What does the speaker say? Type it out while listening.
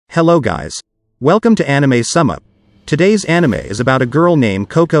Hello guys. Welcome to Anime Sum Up. Today's anime is about a girl named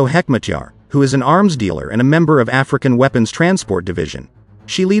Koko Hekmatyar, who is an arms dealer and a member of African Weapons Transport Division.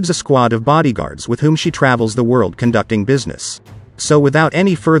 She leads a squad of bodyguards with whom she travels the world conducting business. So without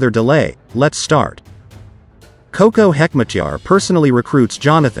any further delay, let's start. Koko Hekmatyar personally recruits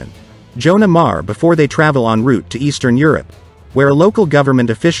Jonah before they travel en route to Eastern Europe, where a local government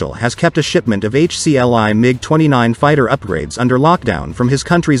official has kept a shipment of HCLI MiG-29 fighter upgrades under lockdown from his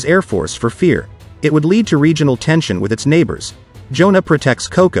country's air force for fear it would lead to regional tension with its neighbors. Jonah protects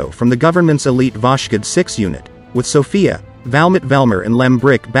Koko from the government's elite Bodyguards 6 unit, with Sophia, Valmet Velmer and Lem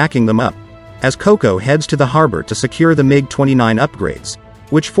Brick backing them up, as Koko heads to the harbor to secure the MiG-29 upgrades,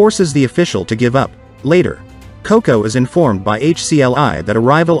 which forces the official to give up. Later, Koko is informed by HCLI that a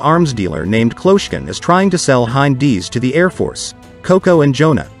rival arms dealer named Kloshkin is trying to sell Hind Ds to the Air Force. Koko and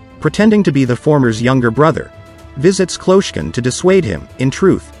Jonah, pretending to be the former's younger brother, visits Kloshkin to dissuade him. In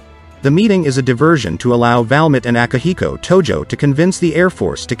truth, the meeting is a diversion to allow Valmet and Akihiko Tojo to convince the Air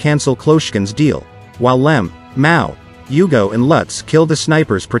Force to cancel Kloshkin's deal, while Lem, Mao, Yugo and Lutz kill the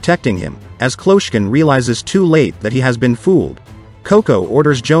snipers protecting him, as Kloshkin realizes too late that he has been fooled. Koko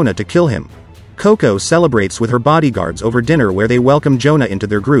orders Jonah to kill him. Koko celebrates with her bodyguards over dinner where they welcome Jonah into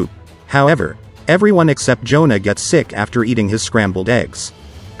their group. However, everyone except Jonah gets sick after eating his scrambled eggs.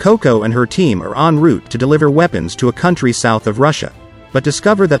 Koko and her team are en route to deliver weapons to a country south of Russia, but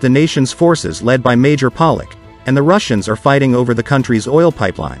discover that the nation's forces led by Major Pollock and the Russians are fighting over the country's oil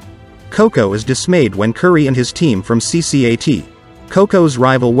pipeline. Koko is dismayed when Curry and his team from CCAT, Koko's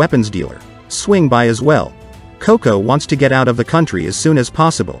rival weapons dealer, swing by as well. Koko wants to get out of the country as soon as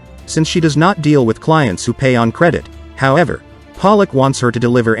possible, since she does not deal with clients who pay on credit. However, Pollock wants her to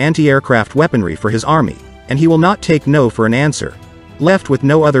deliver anti-aircraft weaponry for his army, and he will not take no for an answer. Left with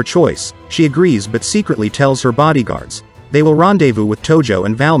no other choice, she agrees but secretly tells her bodyguards they will rendezvous with Tojo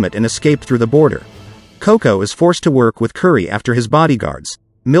and Valmet and escape through the border. Koko is forced to work with Curry after his bodyguards,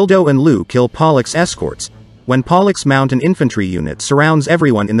 Mildo and Lu, kill Pollock's escorts, when Pollock's mountain infantry unit surrounds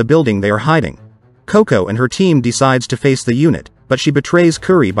everyone in the building they are hiding. Koko and her team decides to face the unit, but she betrays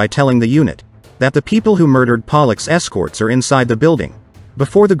Curry by telling the unit that the people who murdered Pollock's escorts are inside the building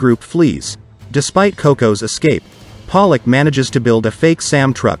before the group flees. Despite Koko's escape, Pollock manages to build a fake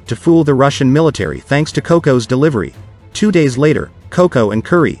SAM truck to fool the Russian military thanks to Koko's delivery. 2 days later, Koko and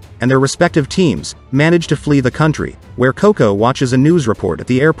Curry, and their respective teams, manage to flee the country, where Koko watches a news report at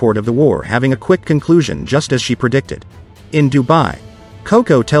the airport of the war having a quick conclusion just as she predicted. In Dubai,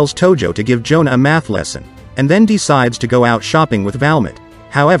 Koko tells Tojo to give Jonah a math lesson, and then decides to go out shopping with Valmet.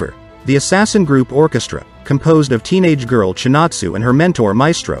 However, the assassin group Orchestra, composed of teenage girl Chinatsu and her mentor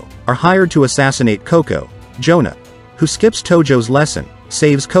Maestro, are hired to assassinate Koko. Jonah, who skips Tojo's lesson,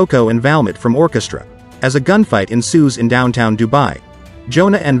 saves Koko and Valmet from Orchestra. As a gunfight ensues in downtown Dubai,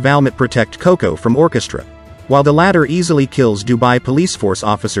 Jonah and Valmet protect Koko from Orchestra, while the latter easily kills Dubai police force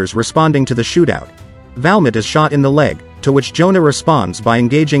officers responding to the shootout. Valmet is shot in the leg, to which Jonah responds by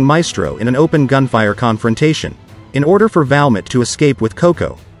engaging Maestro in an open gunfire confrontation, in order for Valmet to escape with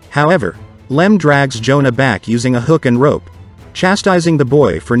Koko. However, Lem drags Jonah back using a hook and rope, chastising the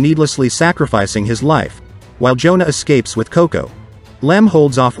boy for needlessly sacrificing his life, while Jonah escapes with Koko. Lem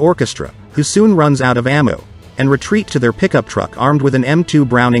holds off Orchestra, who soon runs out of ammo, and retreat to their pickup truck armed with an M2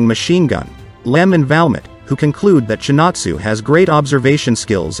 Browning machine gun. Lem and Valmet, who conclude that Chinatsu has great observation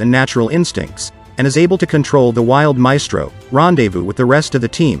skills and natural instincts, and is able to control the wild Maestro, rendezvous with the rest of the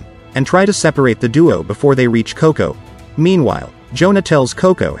team, and try to separate the duo before they reach Koko. Meanwhile, Jonah tells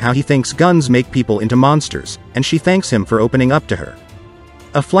Koko how he thinks guns make people into monsters, and she thanks him for opening up to her.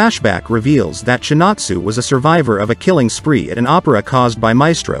 A flashback reveals that Chinatsu was a survivor of a killing spree at an opera caused by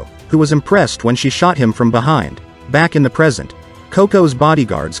Maestro, who was impressed when she shot him from behind. Back in the present, Koko's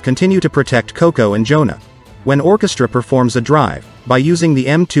bodyguards continue to protect Koko and Jonah. When Orchestra performs a drive, by using the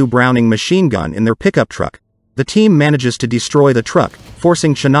M2 Browning machine gun in their pickup truck, the team manages to destroy the truck,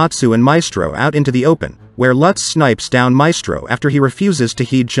 forcing Chinatsu and Maestro out into the open, where Lutz snipes down Maestro after he refuses to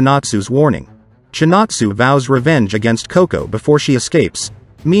heed Chinatsu's warning. Chinatsu vows revenge against Koko before she escapes.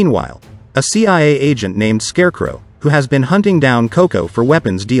 Meanwhile, a CIA agent named Scarecrow, who has been hunting down Koko for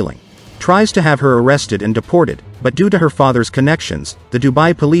weapons dealing, tries to have her arrested and deported, but due to her father's connections, the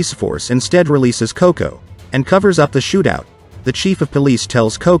Dubai police force instead releases Koko, and covers up the shootout. The chief of police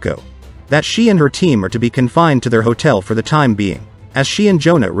tells Koko that she and her team are to be confined to their hotel for the time being. As she and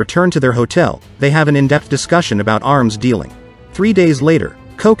Jonah return to their hotel, they have an in-depth discussion about arms dealing. 3 days later,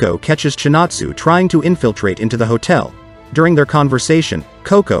 Koko catches Chinatsu trying to infiltrate into the hotel. During their conversation,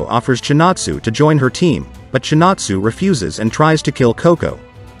 Koko offers Chinatsu to join her team, but Chinatsu refuses and tries to kill Koko.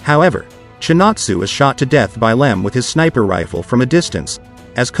 However, Chinatsu is shot to death by Lem with his sniper rifle from a distance.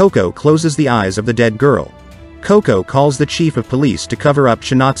 as Koko closes the eyes of the dead girl. Koko calls the chief of police to cover up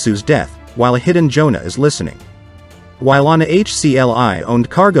Shinatsu's death, while a hidden Jonah is listening. While on a HCLI-owned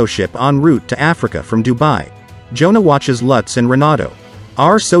cargo ship en route to Africa from Dubai, Jonah watches Lutz and Renato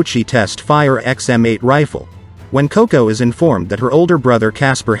R. Sochi test fire XM8 rifle, when Koko is informed that her older brother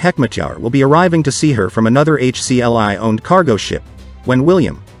Koko Hekmatyar will be arriving to see her from another HCLI-owned cargo ship. When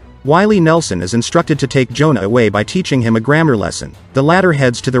William Wiley Nelson is instructed to take Jonah away by teaching him a grammar lesson, the latter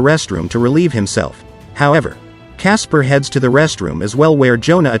heads to the restroom to relieve himself. However, Casper heads to the restroom as well, where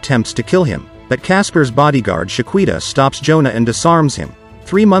Jonah attempts to kill him, but Casper's bodyguard Shaquita stops Jonah and disarms him.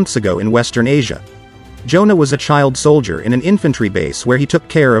 3 months ago in Western Asia, Jonah was a child soldier in an infantry base where he took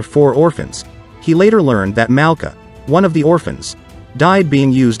care of 4 orphans. He later learned that Malka, one of the orphans, died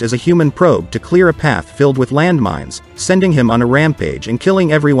being used as a human probe to clear a path filled with landmines, sending him on a rampage and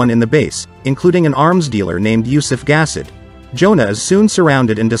killing everyone in the base, including an arms dealer named Yusuf Gassid. Jonah is soon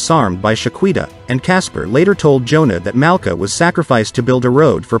surrounded and disarmed by Shaquita, and Casper later told Jonah that Malka was sacrificed to build a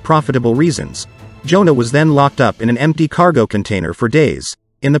road for profitable reasons. Jonah was then locked up in an empty cargo container for days.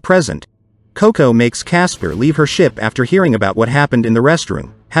 In the present, Koko makes Casper leave her ship after hearing about what happened in the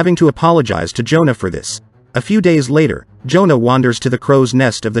restroom, having to apologize to Jonah for this. A few days later, Jonah wanders to the crow's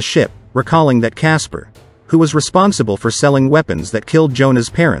nest of the ship, recalling that Casper, who was responsible for selling weapons that killed Jonah's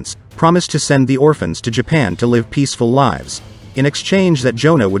parents, promised to send the orphans to Japan to live peaceful lives, in exchange that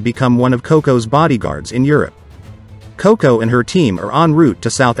Jonah would become one of Koko's bodyguards in Europe. Koko and her team are en route to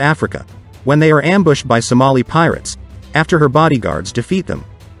South Africa, when they are ambushed by Somali pirates. After her bodyguards defeat them,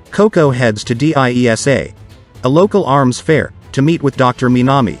 Koko heads to DIESA, a local arms fair, to meet with Dr.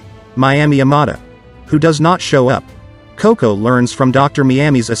 Miami Amada, who does not show up. Koko learns from Dr.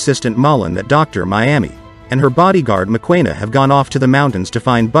 Miami's assistant Mullen that Dr. Miami and her bodyguard Mokoena have gone off to the mountains to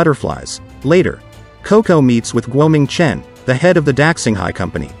find butterflies. Later, Koko meets with Guoming Chen, the head of the Daxinghai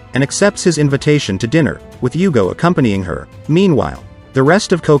company, and accepts his invitation to dinner, with Hugo accompanying her. Meanwhile, the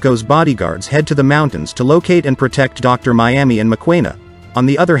rest of Koko's bodyguards head to the mountains to locate and protect Dr. Miami and Mokoena. On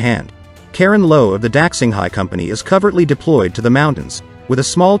the other hand, Karen Lowe of the Daxinghai company is covertly deployed to the mountains, with a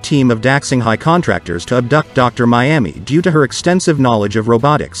small team of Daxinghai contractors to abduct Dr. Miami due to her extensive knowledge of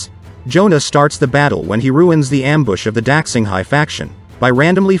robotics. Jonah starts the battle when he ruins the ambush of the Daxinghai faction, by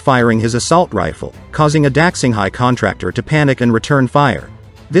randomly firing his assault rifle, causing a Daxinghai contractor to panic and return fire.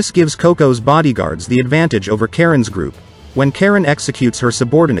 This gives Koko's bodyguards the advantage over Karen's group. When Karen executes her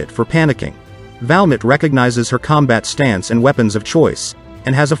subordinate for panicking, Valmont recognizes her combat stance and weapons of choice,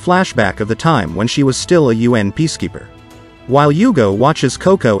 and has a flashback of the time when she was still a UN peacekeeper. While Hugo watches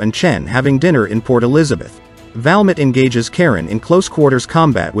Koko and Chen having dinner in Port Elizabeth, Valmont engages Karen in close-quarters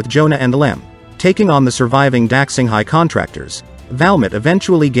combat with Jonah and Lem, taking on the surviving Daxinghai contractors. Valmont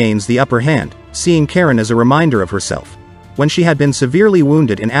eventually gains the upper hand, seeing Karen as a reminder of herself. When she had been severely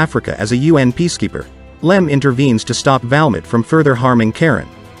wounded in Africa as a UN peacekeeper, Lem intervenes to stop Valmont from further harming Karen.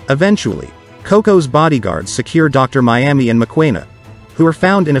 Eventually, Koko's bodyguards secure Dr. Miami and Mokoena, who are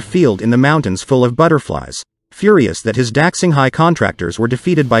found in a field in the mountains full of butterflies. Furious that his Daxinghai contractors were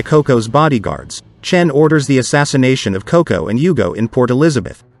defeated by Koko's bodyguards, Chen orders the assassination of Koko and Hugo in Port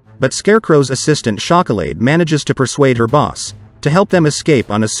Elizabeth. But Scarecrow's assistant Chocolade manages to persuade her boss to help them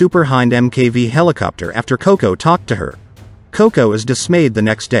escape on a Super Hind MKV helicopter after Koko talked to her. Koko is dismayed the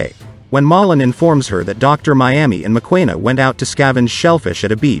next day, when Mullen informs her that Dr. Miami and Mokoena went out to scavenge shellfish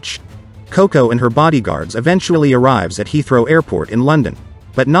at a beach. Koko and her bodyguards eventually arrives at Heathrow Airport in London,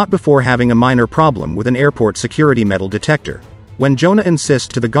 but not before having a minor problem with an airport security metal detector, when Jonah insists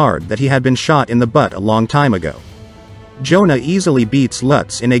to the guard that he had been shot in the butt a long time ago. Jonah easily beats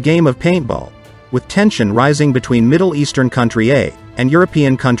Lutz in a game of paintball, with tension rising between Middle Eastern country A and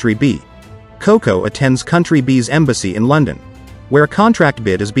European country B. Koko attends country B's embassy in London, where a contract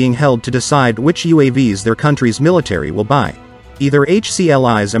bid is being held to decide which UAVs their country's military will buy, either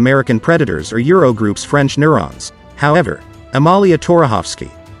HCLI's American Predators or Eurogroup's French Neurons. However, Amalia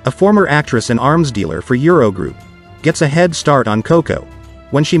Torahovsky, a former actress and arms dealer for Eurogroup, gets a head start on Koko,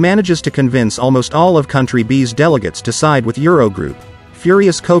 when she manages to convince almost all of Country B's delegates to side with Eurogroup.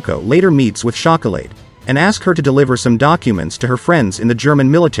 Furious Koko later meets with Chocolade, and asks her to deliver some documents to her friends in the German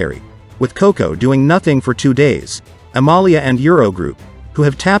military. With Koko doing nothing for 2 days, Amalia and Eurogroup, who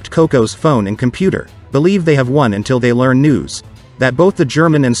have tapped Koko's phone and computer, believe they have won until they learn news that both the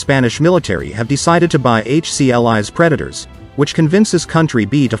German and Spanish military have decided to buy HCLI's Predators, which convinces Country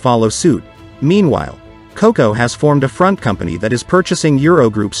B to follow suit. Meanwhile, Koko has formed a front company that is purchasing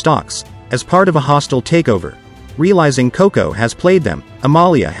Eurogroup stocks, as part of a hostile takeover. Realizing Koko has played them,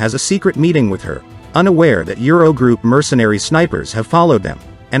 Amalia has a secret meeting with her, unaware that Eurogroup mercenary snipers have followed them,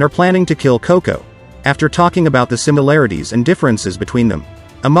 and are planning to kill Koko. After talking about the similarities and differences between them,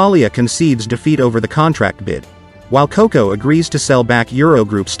 Amalia concedes defeat over the contract bid, while Koko agrees to sell back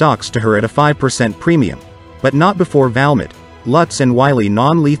Eurogroup stocks to her at a 5% premium, but not before Valmont, Lutz and Wiley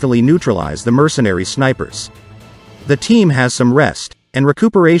non-lethally neutralize the mercenary snipers. The team has some rest and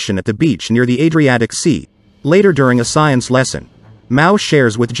recuperation at the beach near the Adriatic Sea. Later during a science lesson, Mao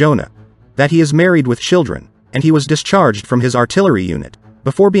shares with Jonah that he is married with children, and he was discharged from his artillery unit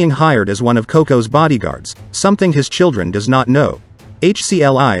before being hired as one of Koko's bodyguards, something his children does not know.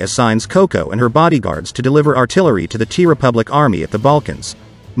 HCLI assigns Koko and her bodyguards to deliver artillery to the T Republic Army at the Balkans.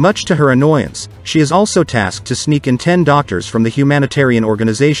 Much to her annoyance, she is also tasked to sneak in 10 doctors from the humanitarian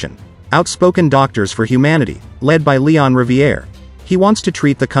organization, Outspoken Doctors for Humanity, led by Leon Riviere. He wants to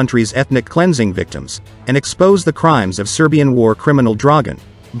treat the country's ethnic cleansing victims and expose the crimes of Serbian war criminal Dragan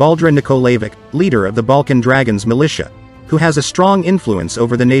Baldra Nikolaevic, leader of the Balkan Dragons militia, who has a strong influence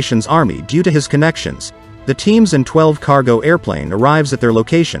over the nation's army due to his connections. The team's An-12 cargo airplane arrives at their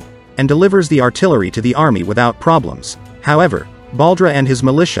location and delivers the artillery to the army without problems. However, Baldra and his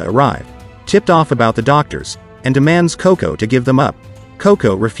militia arrive, tipped off about the doctors, and demands Koko to give them up.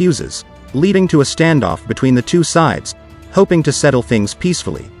 Koko refuses, leading to a standoff between the two sides, hoping to settle things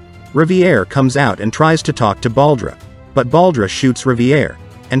peacefully. Riviere comes out and tries to talk to Baldra, but Baldra shoots Riviere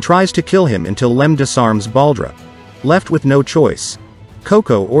and tries to kill him until Lem disarms Baldra. Left with no choice,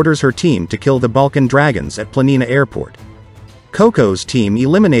 Koko orders her team to kill the Balkan Dragons at Planina Airport. Koko's team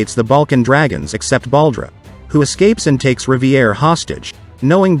eliminates the Balkan Dragons except Baldra, who escapes and takes Riviere hostage,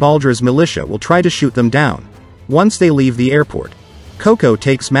 knowing Baldra's militia will try to shoot them down. Once they leave the airport, Koko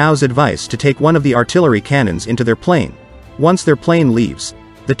takes Mao's advice to take one of the artillery cannons into their plane. Once their plane leaves,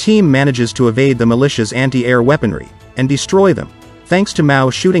 the team manages to evade the militia's anti-air weaponry and destroy them, thanks to Mao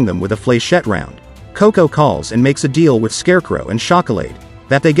shooting them with a fléchette round. Koko calls and makes a deal with Scarecrow and Chocolate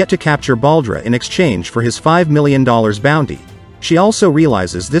that they get to capture Baldra in exchange for his $5 million bounty. She also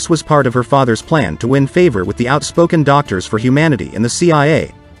realizes this was part of her father's plan to win favor with the Outspoken Doctors for Humanity and the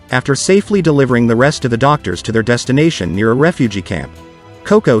CIA, after safely delivering the rest of the doctors to their destination near a refugee camp.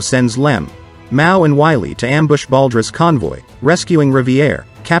 Koko sends Lem, Mao and Wiley to ambush Baldra's convoy, rescuing Riviere,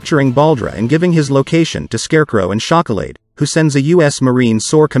 capturing Baldra and giving his location to Scarecrow and Chocolate, who sends a US Marine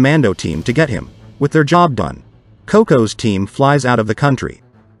SOAR commando team to get him. With their job done, Koko's team flies out of the country.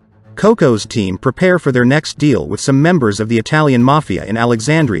 Koko's team prepare for their next deal with some members of the Italian mafia in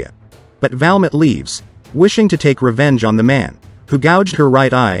Alexandria. But Valmont leaves, wishing to take revenge on the man who gouged her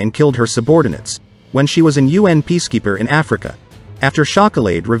right eye and killed her subordinates when she was an UN peacekeeper in Africa. After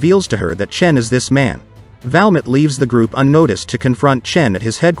Chocolate reveals to her that Chen is this man, Valmont leaves the group unnoticed to confront Chen at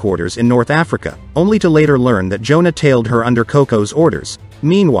his headquarters in North Africa, only to later learn that Jonah tailed her under Koko's orders.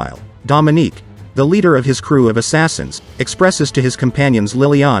 Meanwhile, Dominique, the leader of his crew of assassins, expresses to his companions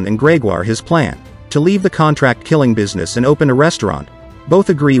Liliane and Gregoire his plan to leave the contract killing business and open a restaurant. Both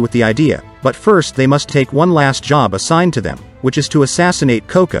agree with the idea, but first they must take one last job assigned to them, which is to assassinate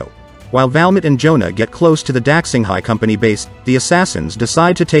Koko. While Valmont and Jonah get close to the Daxinghai Company base, the assassins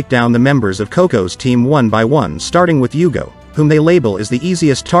decide to take down the members of Koko's team one by one, starting with Hugo, whom they label as the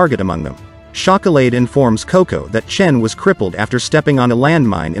easiest target among them. Chocolate informs Koko that Chen was crippled after stepping on a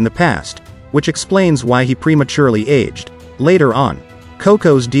landmine in the past, which explains why he prematurely aged. Later on,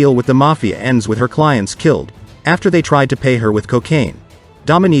 Koko's deal with the mafia ends with her clients killed after they tried to pay her with cocaine.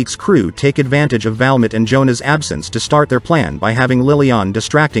 Dominique's crew take advantage of Valmont and Jonah's absence to start their plan by having Liliane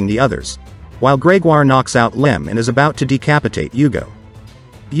distracting the others, while Gregoire knocks out Lem and is about to decapitate Hugo.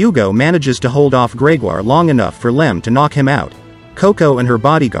 Hugo manages to hold off Gregoire long enough for Lem to knock him out. Koko and her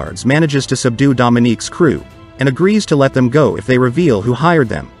bodyguards manages to subdue Dominique's crew, and agrees to let them go if they reveal who hired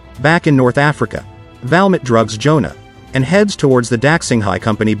them. Back in North Africa, Valmont drugs Jonah, and heads towards the Daxinghai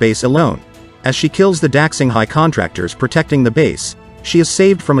Company base alone. As she kills the Daxinghai contractors protecting the base, she is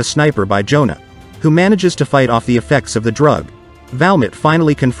saved from a sniper by Jonah, who manages to fight off the effects of the drug. Valmont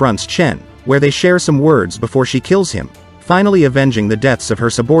finally confronts Chen, where they share some words before she kills him, finally avenging the deaths of her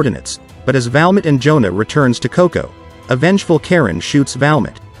subordinates. But as Valmont and Jonah returns to Koko, a vengeful Karen shoots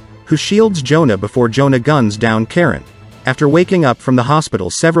Valmont, who shields Jonah before Jonah guns down Karen. After waking up from the hospital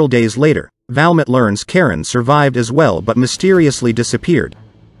several days later, Valmont learns Karen survived as well but mysteriously disappeared.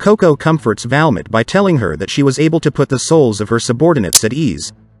 Koko comforts Valmont by telling her that she was able to put the souls of her subordinates at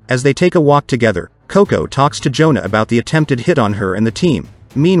ease. As they take a walk together, Koko talks to Jonah about the attempted hit on her and the team.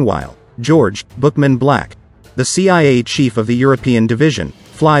 Meanwhile, George Bookman Black, the CIA chief of the European division,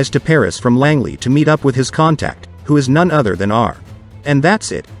 flies to Paris from Langley to meet up with his contact, who is none other than R. And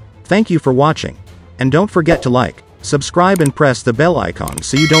that's it. Thank you for watching. And don't forget to like, subscribe and press the bell icon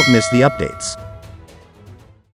so you don't miss the updates.